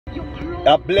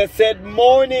A blessed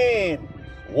morning,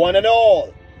 one and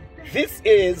all. This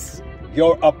is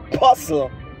your apostle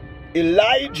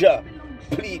Elijah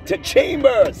Peter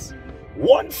Chambers,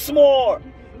 once more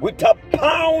with a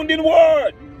pounding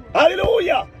word.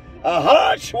 Hallelujah! A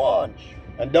harsh one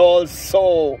and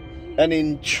also an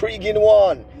intriguing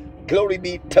one. Glory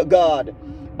be to God.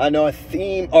 And our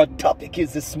theme, our topic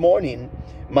is this morning,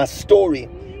 my story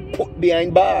put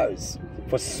behind bars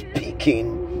for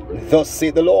speaking, thus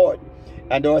saith the Lord.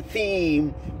 And our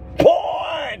theme,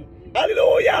 born,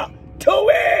 hallelujah, to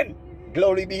win.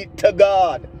 Glory be to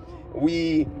God.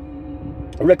 We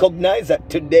recognize that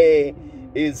today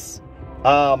is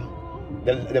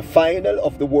the final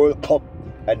of the World Cup,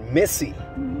 and Messi,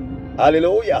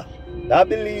 hallelujah, I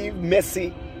believe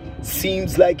Messi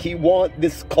seems like he wants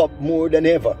this cup more than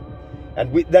ever.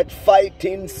 And with that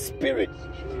fighting spirit,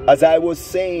 as I was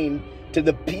saying to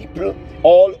the people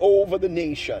all over the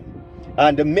nation,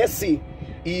 and Messi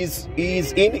is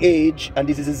in age, and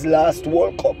this is his last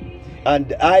World Cup,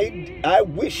 and I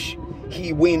wish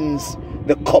he wins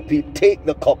the cup, he take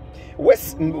the cup.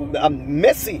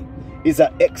 Messi is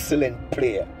an excellent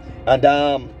player, and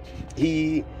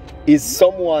he is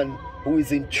someone who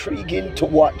is intriguing to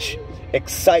watch,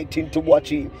 exciting to watch.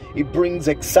 He brings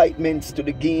excitements to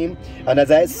the game. And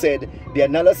as I said, the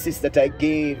analysis that I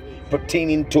gave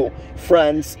pertaining to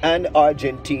France and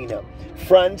Argentina,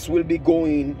 France will be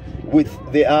going with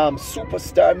the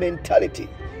superstar mentality.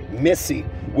 Messi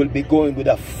will be going with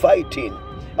a fighting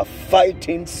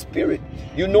spirit.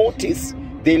 You notice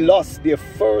they lost their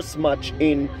first match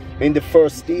in the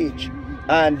first stage,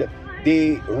 and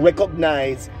they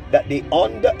recognize that they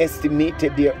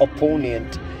underestimated their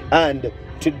opponent, and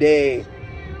today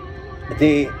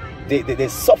they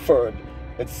suffered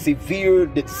the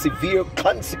severe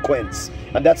consequence.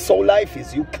 And that's how life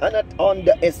is. You cannot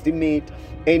underestimate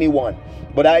anyone.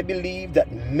 But I believe that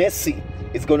Messi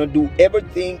is going to do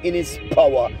everything in his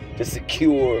power to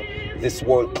secure this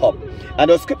World Cup.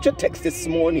 And our scripture text this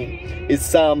morning is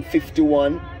Psalm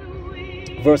 51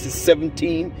 verses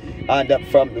 17, and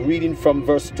from reading from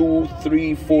verse 2,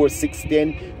 3, 4, 6,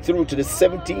 10 through to the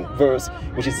 17th verse,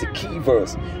 which is the key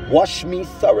verse. Wash me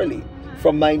thoroughly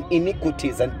from mine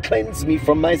iniquities and cleanse me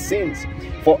from my sins.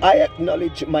 For I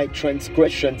acknowledge my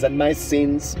transgressions, and my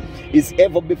sins is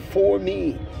ever before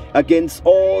me. Against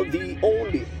thee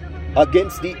only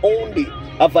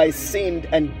have I sinned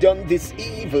and done this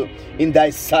evil in thy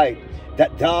sight,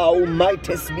 that thou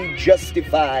mightest be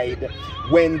justified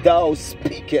when thou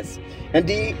speakest, and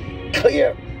be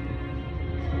clear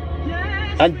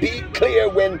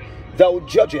when thou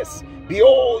judgest.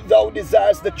 Behold, thou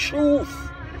desirest the truth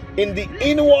in the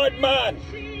inward man.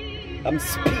 I'm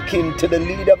speaking to the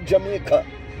leader of Jamaica.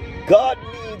 God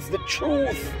needs the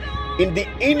truth in the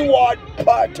inward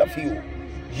part of you.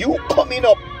 You coming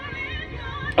up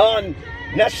on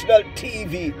national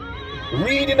TV,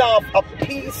 reading off a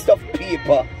piece of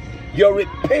paper, your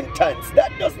repentance, that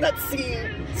does not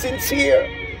seem sincere.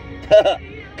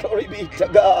 Glory be to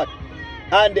God.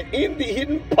 And in the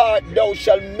hidden part thou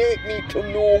shalt make me to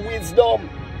know wisdom,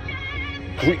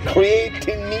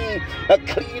 creating me a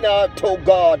clean heart, O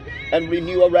God, and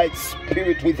renew a right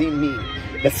spirit within me.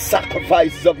 The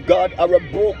sacrifices of God are a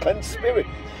broken spirit,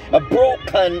 a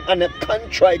broken and a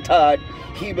contrite heart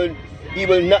he will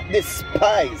not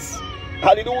despise.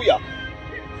 Hallelujah.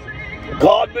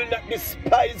 God will not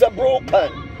despise a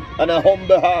broken and a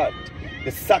humble heart.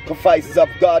 The sacrifices of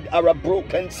God are a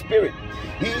broken spirit.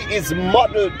 He is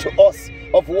modeled to us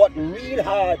of what real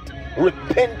heart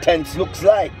repentance looks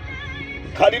like.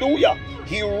 Hallelujah.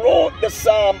 He wrote the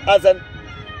psalm as an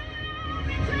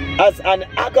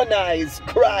agonized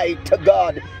cry to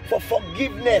God for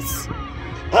forgiveness.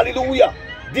 Hallelujah.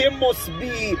 There must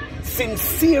be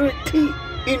sincerity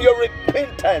in your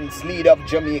repentance, leader of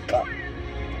Jamaica.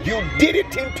 You did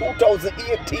it in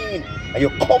 2018 and you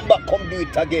come do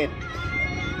it again.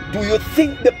 Do you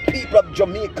think the people of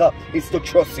Jamaica is to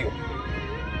trust you?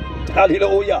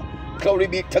 Hallelujah. Glory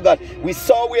be to God. We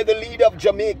saw where the leader of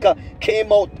Jamaica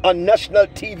came out on national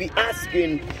TV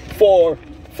asking for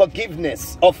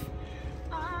forgiveness of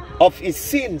his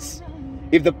sins.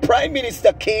 If the Prime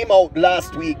Minister came out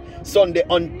last week, Sunday,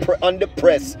 on the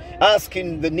press,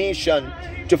 asking the nation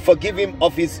to forgive him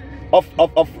of his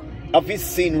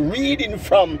sin, reading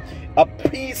from a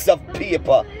piece of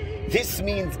paper, this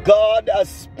means God has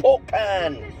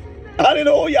spoken,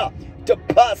 hallelujah, to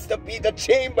Pastor Peter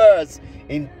Chambers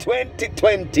in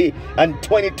 2020 and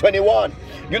 2021.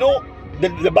 You know,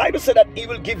 the Bible said that he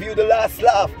will give you the last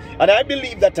laugh, and I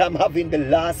believe that I'm having the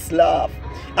last laugh.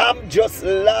 I'm just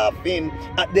laughing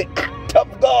at the act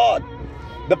of God.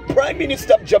 The Prime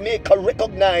Minister of Jamaica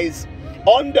recognized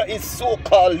Under his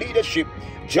so-called leadership,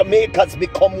 Jamaica's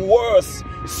become worse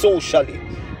socially,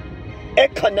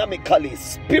 economically,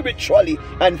 spiritually,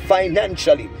 and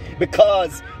financially,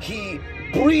 because he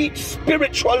breached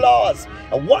spiritual laws.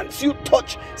 And once you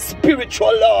touch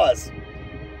spiritual laws,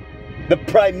 the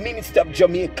Prime Minister of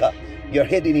Jamaica, you're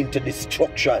heading into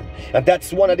destruction. And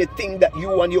that's one of the things that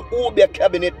you and your Obia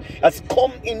cabinet has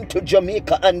come into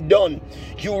Jamaica and done.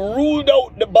 You ruled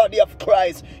out the body of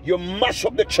Christ. You mash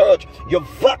up the church. You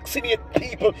vaccinate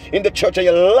people in the church, and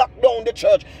you lock down the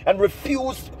church and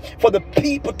refuse for the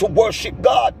people to worship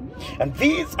God. And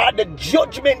these are the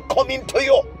judgment coming to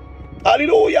you.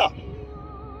 Hallelujah.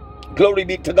 Glory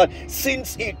be to God.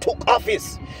 Since he took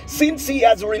office, since he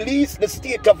has released the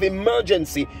state of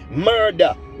emergency,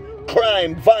 murder,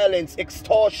 crime, violence,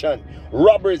 extortion,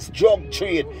 robberies, drug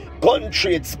trade, gun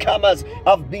trade, scammers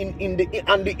have been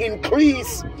on the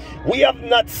increase. We have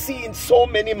not seen so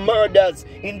many murders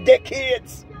in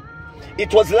decades.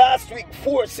 It was last week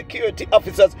 4 security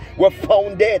officers were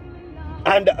found dead,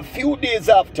 and a few days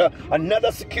after,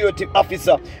 another security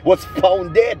officer was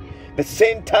found dead. The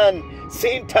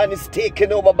Satan is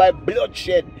taken over by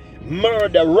bloodshed,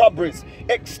 murder, robberies,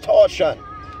 extortion,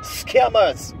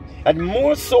 scammers, and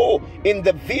more so in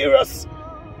the various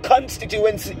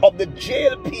constituencies of the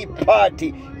JLP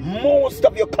party. Most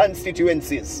of your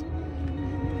constituencies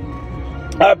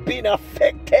are being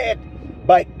affected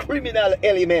by criminal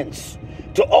elements.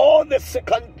 To all the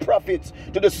second prophets,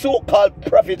 to the so-called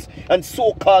prophets and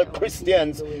so-called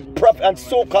Christians and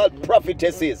so-called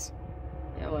prophetesses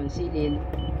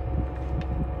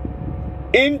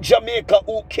in Jamaica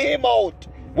who came out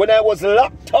when I was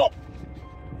locked up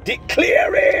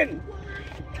declaring,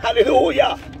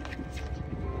 hallelujah,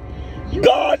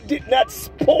 God did not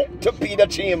spoke to Peter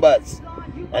Chambers,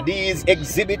 and he is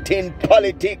exhibiting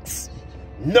politics.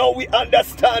 Now we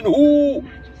understand who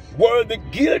were the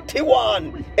guilty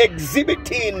one,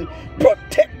 exhibiting,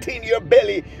 protecting your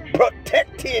belly,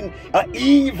 protecting an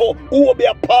evil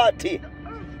Obia party.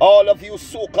 All of you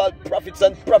so-called prophets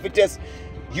and prophetess,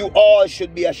 you all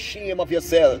should be ashamed of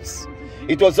yourselves.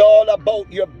 It was all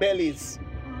about your bellies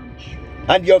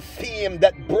and your fame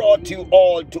that brought you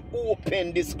all to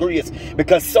open disgrace,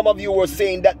 because some of you were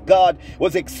saying that God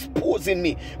was exposing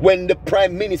me when the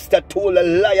Prime Minister told a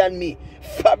lie on me,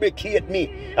 fabricate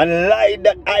me, and lied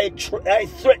that I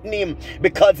threatened him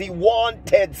because he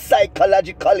wanted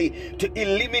psychologically to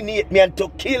eliminate me and to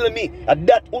kill me. And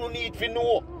that only need to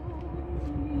know.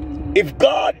 If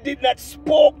God did not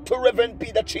spoke to Reverend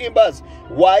Peter Chambers,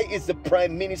 why is the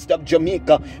Prime Minister of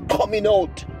Jamaica coming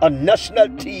out on national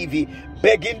TV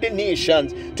begging the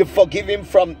nations to forgive him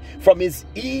from his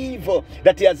evil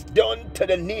that he has done to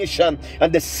the nation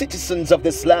and the citizens of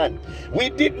this land? We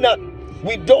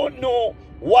don't know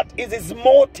what is his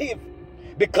motive,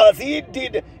 because he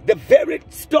did the very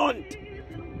stunt,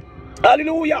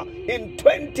 hallelujah, in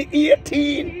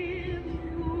 2018.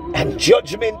 And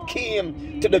judgment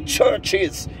came to the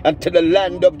churches and to the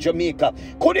land of Jamaica.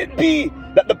 Could it be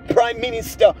that the Prime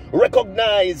Minister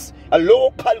recognized a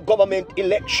local government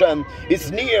election is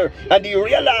near, and he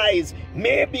realized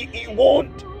maybe he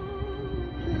won't,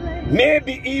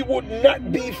 maybe he would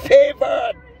not be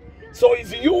favored? So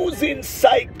he's using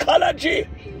psychology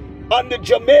on the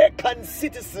Jamaican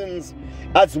citizens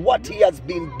as what he has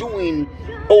been doing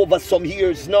over some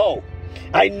years now.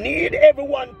 I need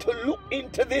everyone to look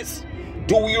into this.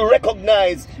 Do you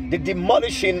recognize the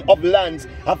demolishing of lands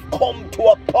have come to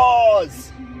a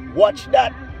pause? Watch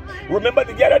that. Remember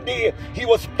the other day, he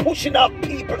was pushing out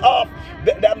people off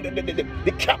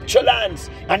the capture lands,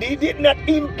 and he did not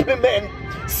implement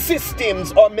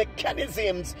systems or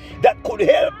mechanisms that could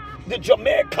help the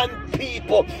Jamaican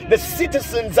people, the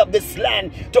citizens of this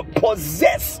land, to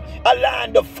possess a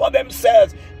land for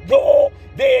themselves, though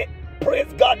they,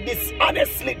 praise God,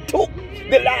 dishonestly took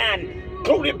the land.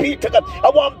 Glory be to God. I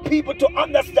want people to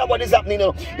understand what is happening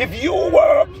now. If you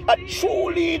were a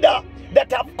true leader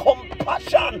that have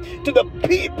compassion to the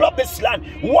people of this land,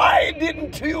 why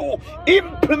didn't you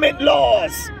implement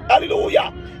laws?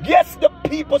 Hallelujah. Yes, the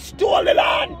people stole the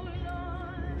land,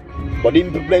 but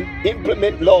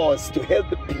implement laws to help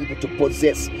the people to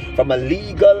possess from a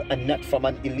legal and not from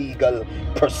an illegal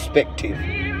perspective.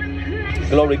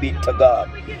 Glory be to God.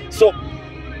 So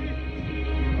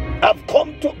I've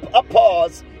come to a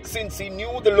pause since he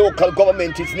knew the local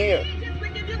government is near.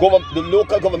 The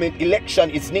local government election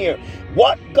is near.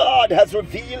 What God has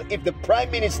revealed, if the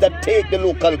Prime Minister take the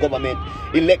local government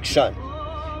election,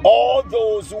 all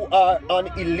those who are on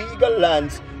illegal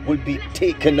lands will be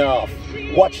taken off.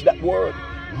 Watch that word.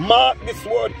 Mark this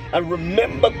word and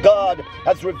remember, God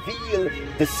has revealed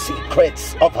the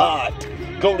secrets of heart.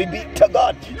 Glory be to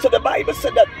God. So the Bible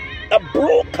said that a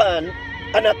broken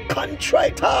and a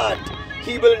contrite heart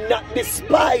he will not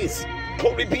despise.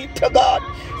 Glory be to God.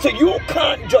 So you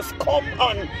can't just come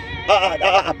on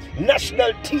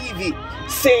national TV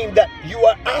saying that you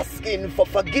are asking for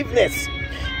forgiveness.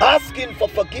 Asking for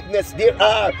forgiveness, there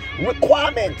are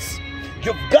requirements.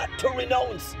 You've got to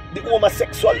renounce the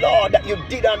homosexual law that you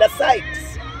did on the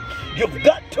sites. You've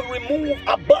got to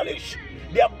abolish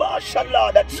the abortion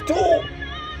law that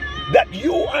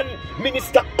you and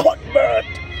Minister Cuthbert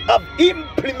have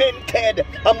implemented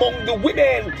among the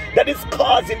women that is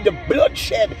causing the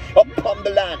bloodshed upon the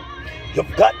land.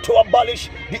 You've got to abolish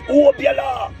the Obeah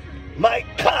law. My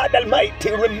God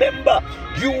Almighty, remember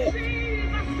you,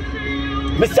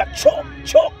 Mr.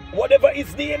 Chuck, whatever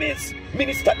his name is,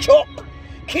 Minister Chuck,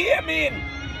 came in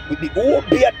with the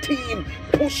Obeah team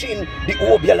pushing the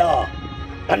Obeah law.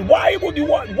 And why would you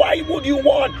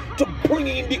want to bring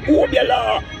in the Obeah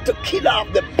law to kill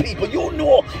off the people? You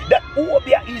know that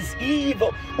Obeah is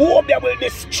evil. Obeah will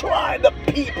destroy the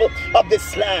people of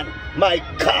this land. My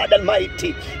God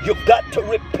Almighty, you've got to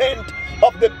repent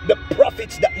of the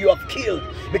prophets that you have killed,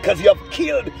 because you have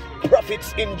killed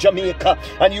prophets in Jamaica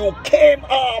and you came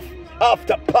off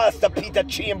after Pastor Peter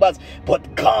Chambers,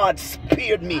 but God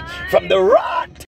spared me from the wrath